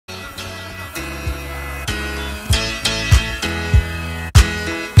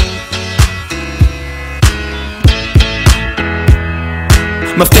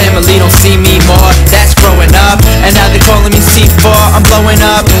My family don't see me more, that's growing up. And now they calling me C4, I'm blowing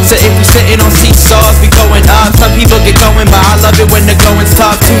up. So if we sitting on seesaws, we going up. Some people get going, but I love it when the going's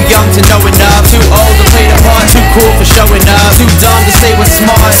tough. Too young to know enough, too old to play the part, too cool for showing up, too dumb to say what's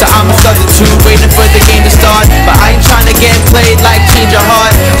smart. So I'm a substitute, waiting for the game to start. But I ain't trying to get played like change your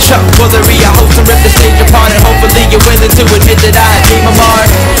heart. Chuck Woolery, I hope to rip the stage apart. And hopefully you're willing to admit that I gave my mark.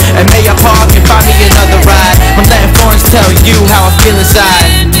 And may I park and find me another ride. I'm letting foreigners tell you how I feel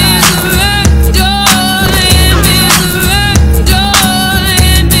inside.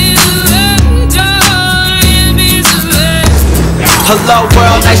 Hello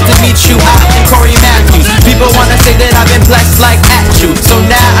world, nice to meet you, I am Corey Matthews. People wanna say that I've been blessed like at you. So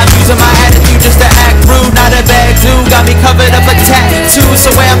now I'm using my attitude just to act rude. Not a bad dude, got me covered up like tattoos.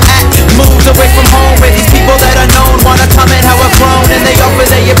 So where I'm